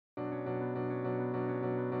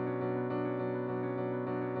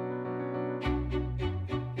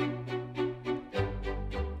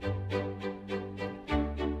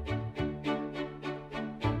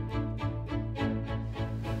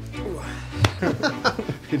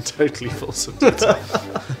In totally fulsome detail.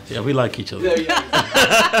 Yeah, we like each other.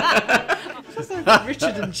 It's like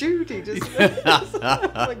Richard and Judy, just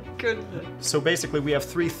oh my goodness. So basically we have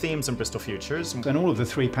 3 themes in Bristol Futures. And all of the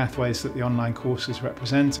 3 pathways that the online courses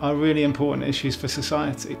represent are really important issues for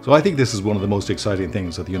society. So I think this is one of the most exciting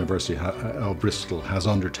things that the University of Bristol has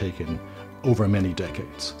undertaken over many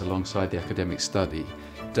decades. Alongside the academic study,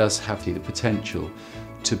 does have the potential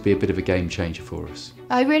to be a bit of a game changer for us.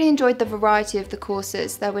 I really enjoyed the variety of the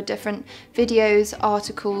courses. There were different videos,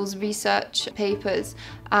 articles, research papers,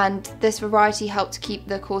 and this variety helped keep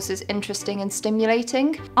the courses interesting and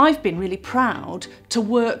stimulating. I've been really proud to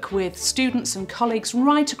work with students and colleagues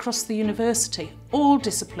right across the university, all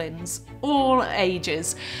disciplines, all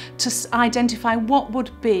ages, to identify what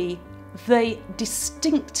would be the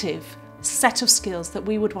distinctive set of skills that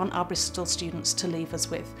we would want our Bristol students to leave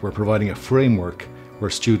us with. We're providing a framework where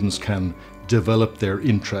students can develop their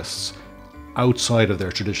interests outside of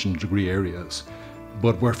their traditional degree areas,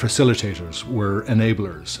 but we're facilitators, we're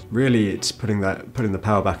enablers. Really, it's putting the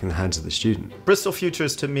power back in the hands of the student. Bristol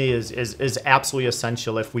Futures to me is absolutely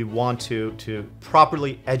essential if we want to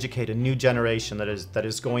properly educate a new generation that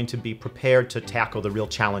is going to be prepared to tackle the real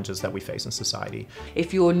challenges that we face in society.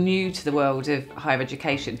 If you're new to the world of higher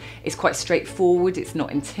education, it's quite straightforward, it's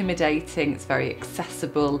not intimidating, it's very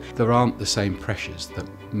accessible. There aren't the same pressures that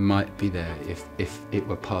might be there if it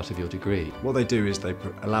were part of your degree. What they do is they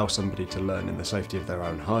allow somebody to learn in the safety of their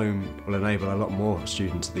own home. Will enable a lot more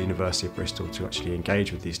students at the University of Bristol to actually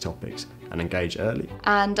engage with these topics and engage early.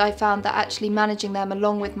 And I found that actually managing them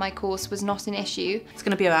along with my course was not an issue. It's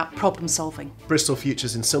going to be about problem solving. Bristol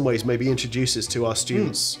Futures in some ways maybe introduces to our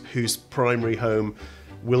students whose primary home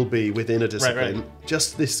will be within a discipline,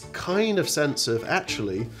 just this kind of sense of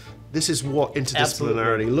actually this is what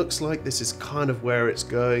interdisciplinarity looks like, this is kind of where it's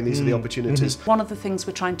going, these are the opportunities. One of the things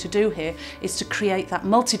we're trying to do here is to create that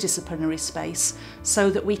multidisciplinary space so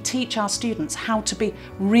that we teach our students how to be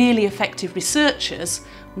really effective researchers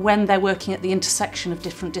when they're working at the intersection of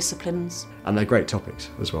different disciplines. And they're great topics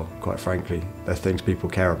as well, quite frankly. They're things people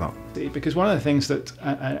care about. Because one of the things that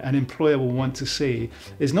an employer will want to see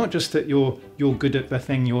is not just that you're good at the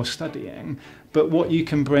thing you're studying, but what you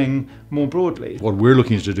can bring more broadly. What we're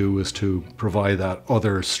looking to do is to provide that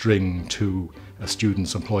other string to a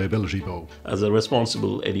student's employability bow. As a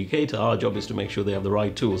responsible educator, our job is to make sure they have the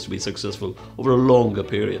right tools to be successful over a longer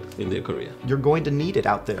period in their career. You're going to need it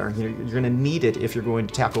out there. You're going to need it if you're going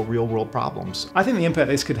to tackle real world problems. I think the impact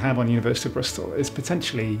this could have on the University of Bristol is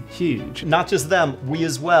potentially huge. Not just them, we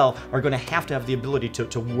as well are going to have the ability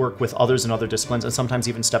to work with others in other disciplines and sometimes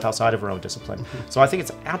even step outside of our own discipline. So I think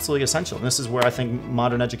it's absolutely essential, and this is where I think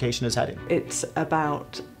modern education is heading. It's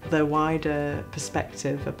about the wider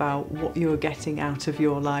perspective about what you're getting out of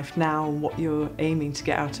your life now and what you're aiming to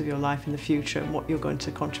get out of your life in the future and what you're going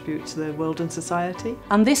to contribute to the world and society.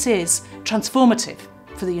 And this is transformative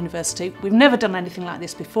for the university. We've never done anything like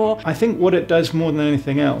this before. I think what it does more than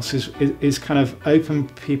anything else is kind of open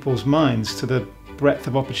people's minds to the breadth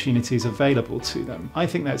of opportunities available to them. I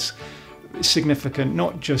think that's significant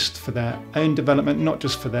not just for their own development, not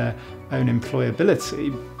just for their own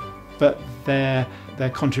employability, but their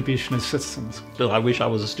contribution as citizens. Still, I wish I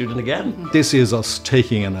was a student again. This is us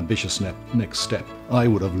taking an ambitious next step. I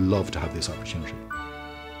would have loved to have this opportunity.